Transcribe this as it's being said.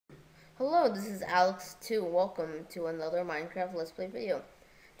Hello, this is Alex 2. Welcome to another Minecraft Let's Play video.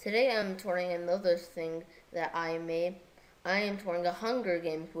 Today I'm touring another thing that I made. I am touring a Hunger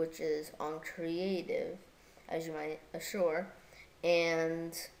Games, which is on creative, as you might assure.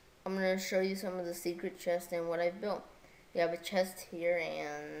 And I'm going to show you some of the secret chests and what I've built. You have a chest here,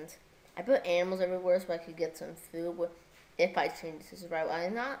 and I put animals everywhere so I could get some food if I change to survival. I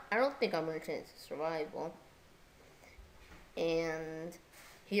don't think I'm going to change to survival. And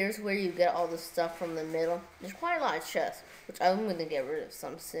here's where you get all the stuff from the middle. There's quite a lot of chests, which I'm going to get rid of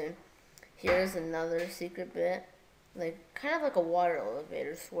some soon. Here's another secret bit. Kind of like a water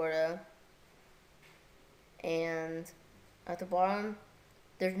elevator, sort of. And at the bottom,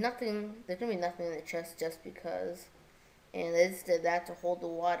 there's going to be nothing in the chest just because. And they just did that to hold the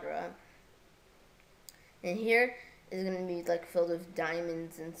water up. And here is going to be filled with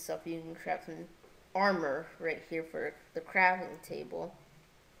diamonds and stuff. You can craft some armor right here for the crafting table.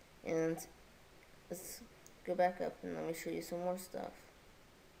 And let's go back up and let me show you some more stuff.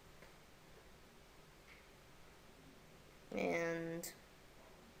 And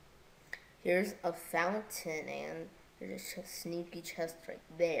here's a fountain, and there's a sneaky chest right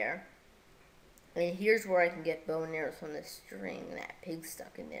there. And here's where I can get bow and arrows from the string that pig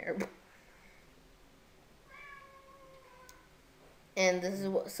stuck in there. And this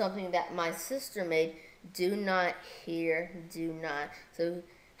is something that my sister made. Do not here, do not. So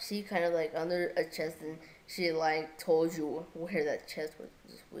she kind of under a chest, and she told you where that chest was.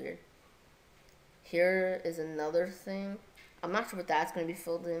 Just weird. Here is another thing. I'm not sure what that's going to be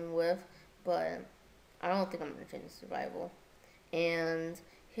filled in with, but I don't think I'm going to change the survival. And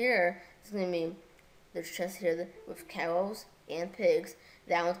here it's going to be, there's chests here with cows and pigs.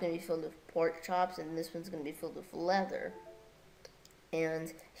 That one's going to be filled with pork chops, and this one's going to be filled with leather.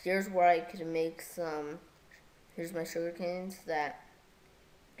 And here's where I could make some, here's my sugar canes that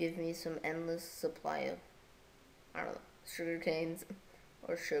give me some endless supply of, I don't know, sugar canes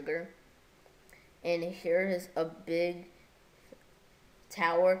or sugar. And here is a big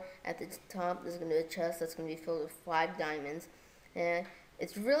tower at the top. There's going to be a chest that's going to be filled with 5 diamonds. And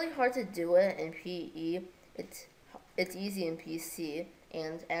it's really hard to do it in PE. It's easy in PC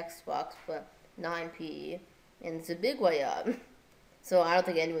and Xbox, but not in PE. And it's a big way up. So I don't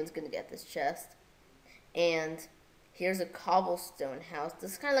think anyone's going to get this chest. And here's a cobblestone house.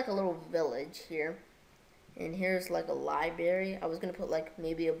 This is kind of like a little village here. And here's a library. I was going to put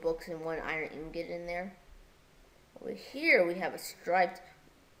maybe a books and 1 iron ingot in there. Over here we have a striped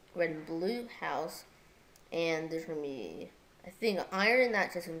red and blue house. And there's going to be, I think, iron in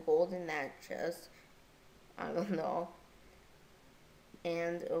that chest and gold in that chest. I don't know.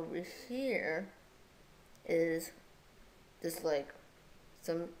 And over here is just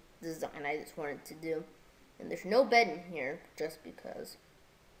some design I just wanted to do. And there's no bed in here, just because.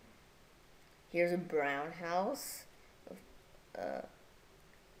 Here's a brown house,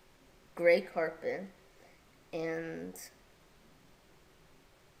 gray carpet, and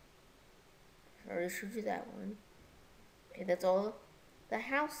I already showed you that one. Okay, that's all the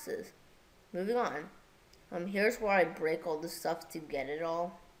houses. Moving on. Here's where I break all the stuff to get it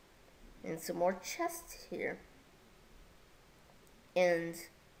all. And some more chests here. And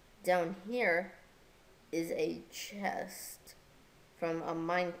down here is a chest from a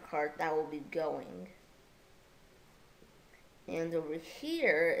minecart that will be going. And over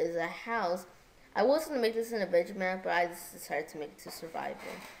here is a house. I was going to make this in a veg map, but I just decided to make it to survival.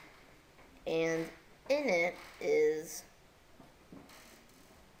 And in it is,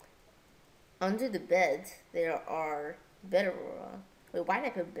 under the beds, there are bedrock. Wait, why did I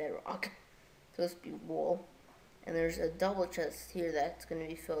put bedrock? It's supposed to be wool. And there's a double chest here that's going to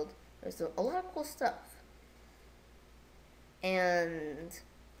be filled. There's a lot of cool stuff. And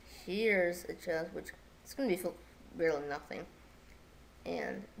here's a chest, which is going to be filled with barely nothing.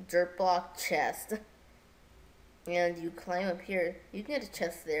 And dirt block chest. And you climb up here. You can get a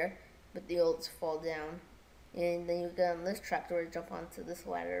chest there, but you'll just fall down. And then you get on this trapdoor to jump onto this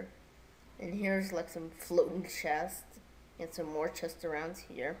ladder. And here's some floating chests. And some more chests around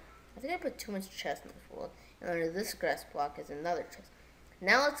here. I think I put too much chest in this world. And under this grass block is another chest.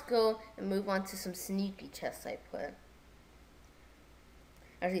 Now let's go and move on to some sneaky chests I put.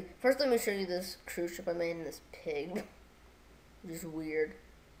 Actually, first let me show you this cruise ship I made in this pig. Which is weird.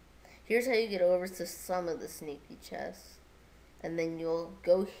 Here's how you get over to some of the sneaky chests. And then you'll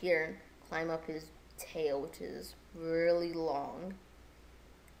go here and climb up his tail, which is really long.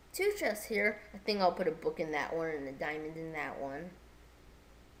 2 chests here. I think I'll put a book in that one and a diamond in that one.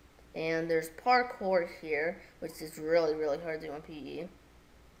 And there's Parr-core here, which is really, really hard to do on PE.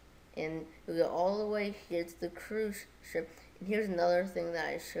 And we go all the way here to the cruise ship. And here's another thing that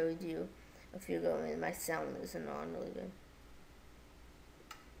I showed you a few ago, and my sound isn't on really good.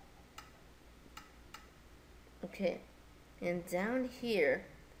 Okay, and down here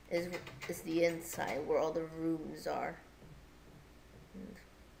is the inside where all the rooms are. And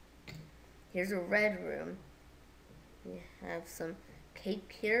here's a red room. We have some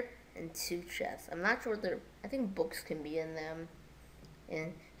cake here and 2 chests. I'm not sure I think books can be in them.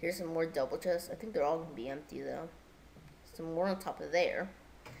 And here's some more double chests. I think they're all gonna be empty though. Some more on top of there.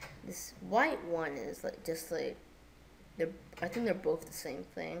 This white one is like I think they're both the same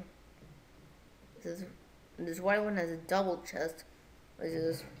thing. This white one has a double chest, which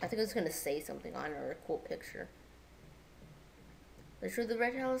is, I think it's gonna say something on it or a cool picture. Did I show the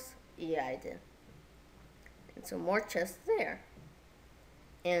red house? Yeah, I did. And some more chests there.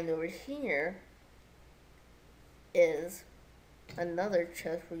 And over here is another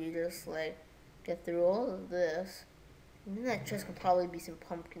chest where you just like get through all of this. And in that chest could probably be some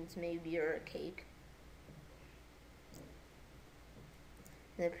pumpkins maybe, or a cake.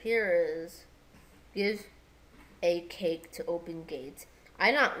 And up here is give a cake to open gates.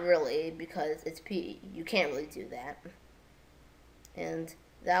 I not really, because it's PE. You can't really do that. And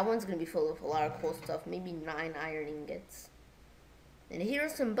that one's going to be full of a lot of cool stuff. Maybe 9 iron ingots. And here are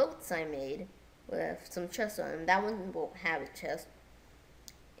some boats I made with some chests on them. That one won't have a chest.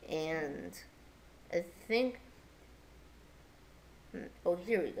 And I think... oh,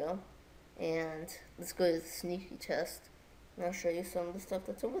 here we go. And let's go to the sneaky chest. And I'll show you some of the stuff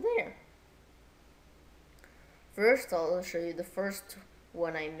that's over there. First, I'll show you the first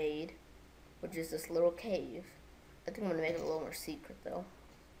one I made, which is this little cave. I think I'm going to make it a little more secret, though.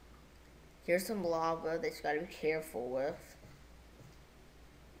 Here's some lava that you got to be careful with.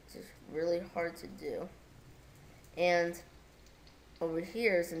 It's just really hard to do. And over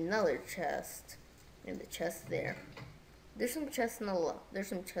here is another chest, and the chest there. There's some chests there's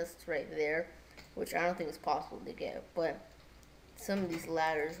some chests right there, which I don't think is possible to get, but some of these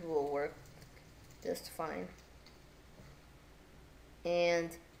ladders will work just fine. And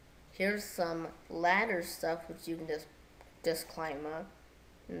here's some ladder stuff which you can just climb up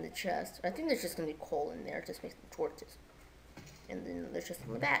in the chest. I think there's just gonna be coal in there, just make some torches. And then there's just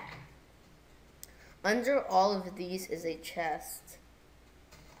on the back. Under all of these is a chest.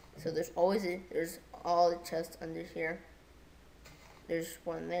 So there's all the chests under here. There's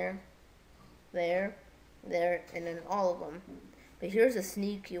one there, there, and then all of them. But here's a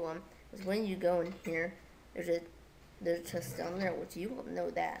sneaky one. Is when you go in here, there's a chest down there, which you won't know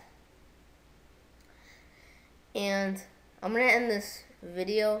that. And I'm gonna end this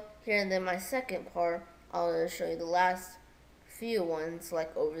video here, and then my second part, I'll show you the last few ones,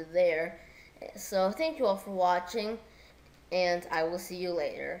 like over there. So thank you all for watching, and I will see you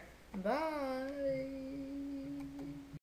later. Bye.